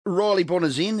Riley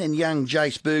Bonner's in and young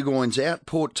Jace Burgoyne's out.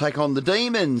 Port take on the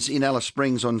Demons in Alice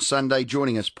Springs on Sunday.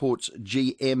 Joining us, Port's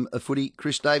GM of footy,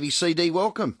 Chris Davies. CD,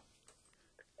 welcome.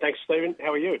 Thanks, Stephen.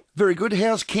 How are you? Very good.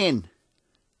 How's Ken?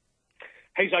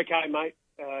 He's okay, mate.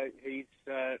 He's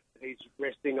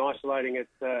resting, isolating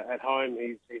at home.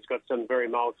 He's got some very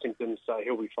mild symptoms, so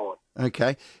he'll be fine.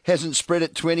 Okay. Hasn't spread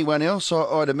it to anyone else?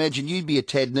 I'd imagine you'd be a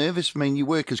tad nervous. I mean, you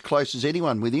work as close as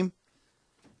anyone with him.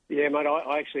 Yeah, mate.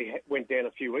 I actually went down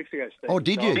a few weeks ago, Steve. Oh,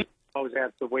 did you? I was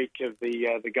out the week of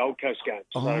the Gold Coast game.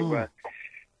 Oh.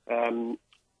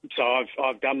 So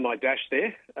I've done my dash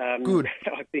there. Good.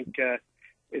 I think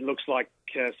it looks like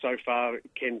so far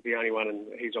Ken's the only one, and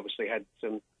he's obviously had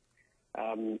some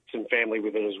family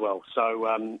with it as well.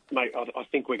 So, mate, I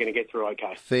think we're going to get through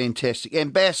okay. Fantastic.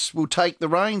 And Bass will take the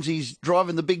reins. He's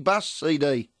driving the big bus,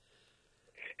 CD.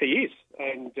 He is,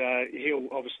 and he'll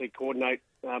obviously coordinate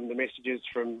the messages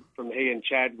from he and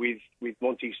Chad with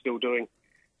Monty still doing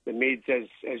the mids. As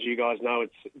you guys know,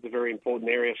 it's a very important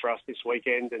area for us this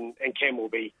weekend, and Ken will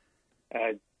be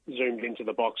zoomed into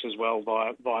the box as well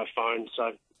via phone.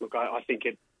 So, look, I think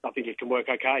it can work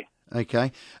okay.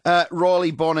 Okay.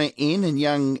 Riley Bonner in and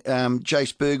young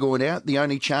Jace Burgoyne out. The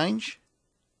only change?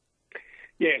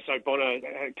 Yeah, so Bonner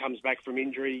comes back from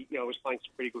injury. You know, was playing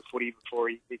some pretty good footy before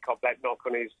he copped that knock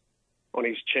on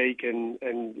his cheek. And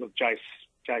look, Jace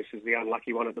is the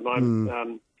unlucky one at the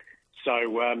moment.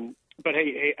 But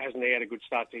he hasn't had a good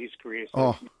start to his career.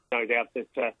 So no doubt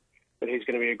that he's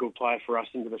going to be a good player for us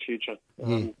into the future.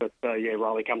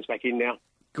 Riley comes back in now.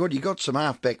 God, you got some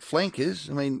half-back flankers.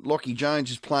 I mean, Lockie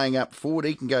Jones is playing up forward.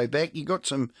 He can go back. You got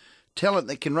some talent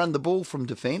that can run the ball from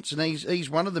defence, and he's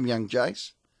one of them, young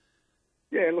Jace.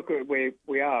 Yeah, look,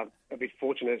 we are a bit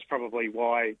fortunate. It's probably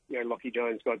why Lockie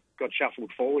Jones got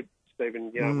shuffled forward,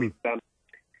 Stephen.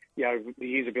 With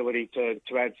his ability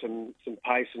to add some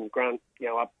pace and grunt,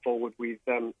 up forward with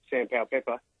Sam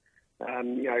Powell-Pepper.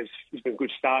 He's been a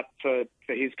good start for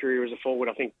his career as a forward.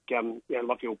 I think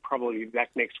Lockie will probably be back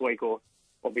next week or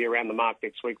be around the mark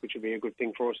next week, which would be a good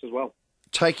thing for us as well.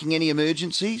 Taking any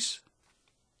emergencies?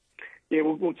 Yeah,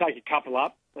 we'll take a couple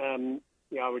up.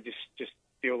 We just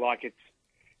feel like it's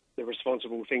the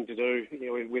responsible thing to do.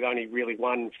 With only really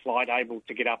one flight able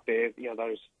to get up there,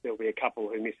 there'll be a couple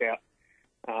who miss out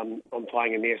on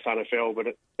playing in the SNFL. But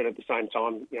at the same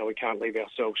time, we can't leave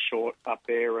ourselves short up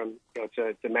there.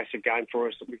 It's a massive game for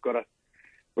us that we've got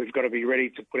to be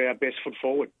ready to put our best foot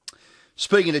forward.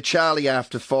 Speaking to Charlie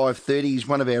after 5:30, he's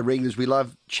one of our regulars. We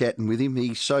love chatting with him.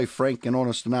 He's so frank and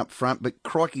honest and upfront. But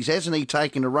crikey's, hasn't he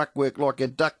taken a ruck work like a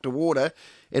duck to water?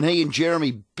 And he and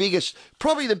Jeremy,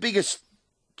 probably the biggest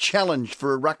challenge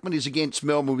for a ruckman is against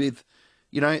Melbourne with,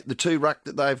 the two ruck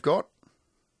that they've got.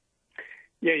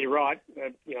 Yeah, you're right.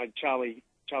 Charlie's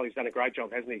done a great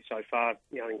job, hasn't he, so far?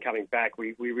 In coming back,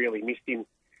 we really missed him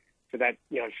for that,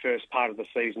 first part of the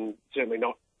season. Certainly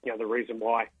not, the reason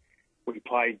why we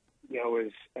played,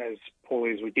 as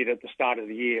poorly as we did at the start of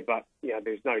the year. But,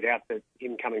 there's no doubt that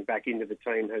him coming back into the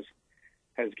team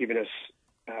has given us,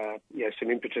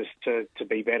 some impetus to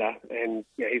be better. And,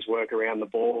 his work around the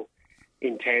ball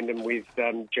in tandem with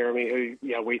Jeremy,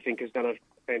 who, we think has done a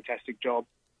fantastic job,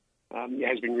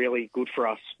 has been really good for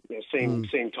us.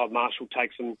 Seeing Todd Marshall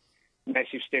take some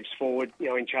massive steps forward,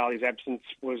 in Charlie's absence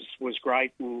was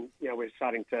great. And, we're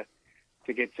starting to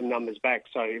get some numbers back.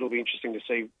 So it'll be interesting to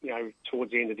see,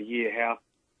 towards the end of the year how,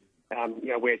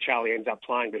 where Charlie ends up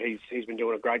playing. But he's been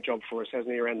doing a great job for us,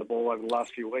 hasn't he, around the ball over the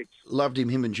last few weeks. Loved him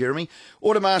and Jeremy.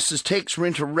 Automasters texts were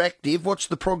interactive. What's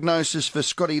the prognosis for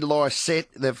Scotty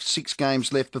Lycett? They've 6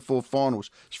 games left before finals.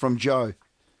 It's from Joe.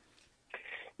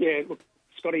 Yeah, look,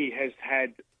 Scotty has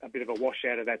had a bit of a wash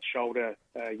out of that shoulder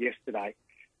yesterday.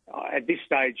 At this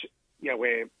stage,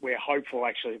 we're hopeful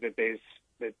actually that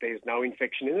there's no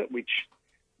infection in it, which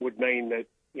would mean that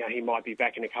he might be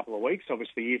back in a couple of weeks.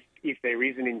 Obviously, if there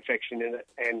is an infection in it,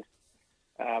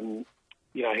 and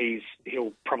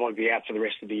he'll probably be out for the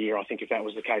rest of the year. I think if that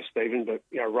was the case, Stephen. But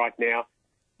right now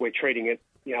we're treating it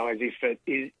as if it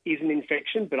is an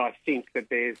infection. But I think that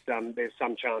there's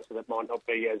some chance that it might not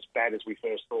be as bad as we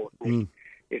first thought.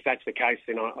 If that's the case,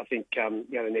 then I think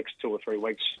the next 2 or 3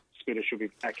 weeks, Scooter should be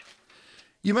back.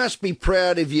 You must be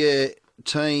proud of your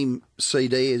team,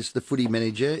 CD, as the footy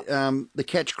manager. The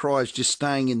catch cry is just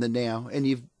staying in the now, and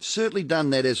you've certainly done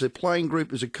that as a playing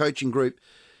group, as a coaching group,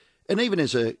 and even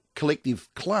as a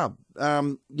collective club.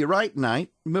 You're 8-8,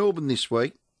 Melbourne this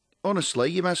week.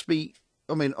 Honestly, you must be,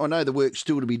 I know the work's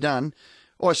still to be done.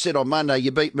 I said on Monday,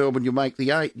 you beat Melbourne, you'll make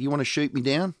the 8. You want to shoot me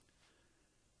down?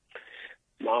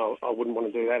 No, I wouldn't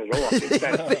want to do that at all. I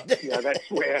think that's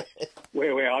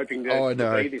where we're hoping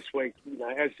to be this week.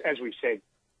 As we've said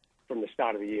from the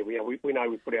start of the year. We know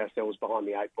we put ourselves behind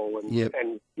the eight ball, and Yep.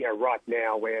 and right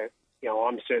now where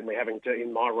I'm certainly having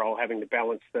to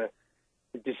balance the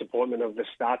disappointment of the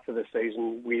start to the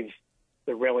season with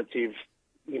the relative,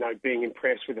 being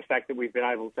impressed with the fact that we've been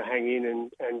able to hang in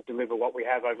and deliver what we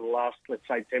have over the last, let's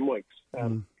say, 10 weeks.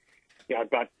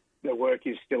 But the work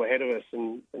is still ahead of us,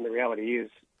 and the reality is,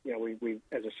 we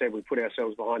as I said, we put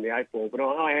ourselves behind the eight ball. But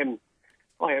I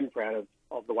am proud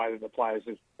of the way that the players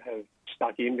have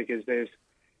stuck in, because there's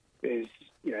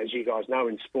as you guys know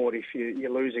in sport, if you're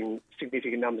losing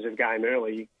significant numbers of game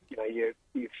early,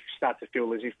 you start to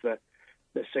feel as if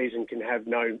the season can have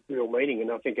no real meaning.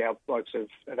 And I think our blokes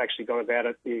have actually gone about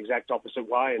it the exact opposite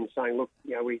way and saying, look,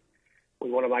 we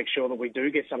want to make sure that we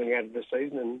do get something out of the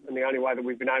season. And the only way that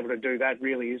we've been able to do that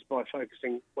really is by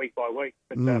focusing week by week.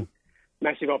 But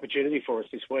massive opportunity for us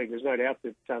this week. There's no doubt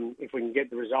that if we can get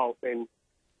the result, then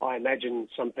I imagine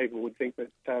some people would think that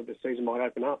the season might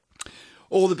open up.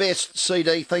 All the best,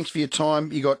 CD. Thanks for your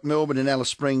time. You got Melbourne and Alice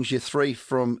Springs. You're 3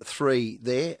 from 3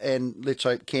 there, and let's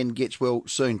hope Ken gets well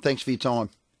soon. Thanks for your time.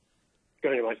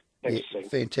 Good on you, mate. Thanks.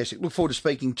 Fantastic. Look forward to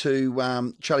speaking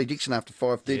to Charlie Dixon after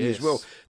 5:30 as well.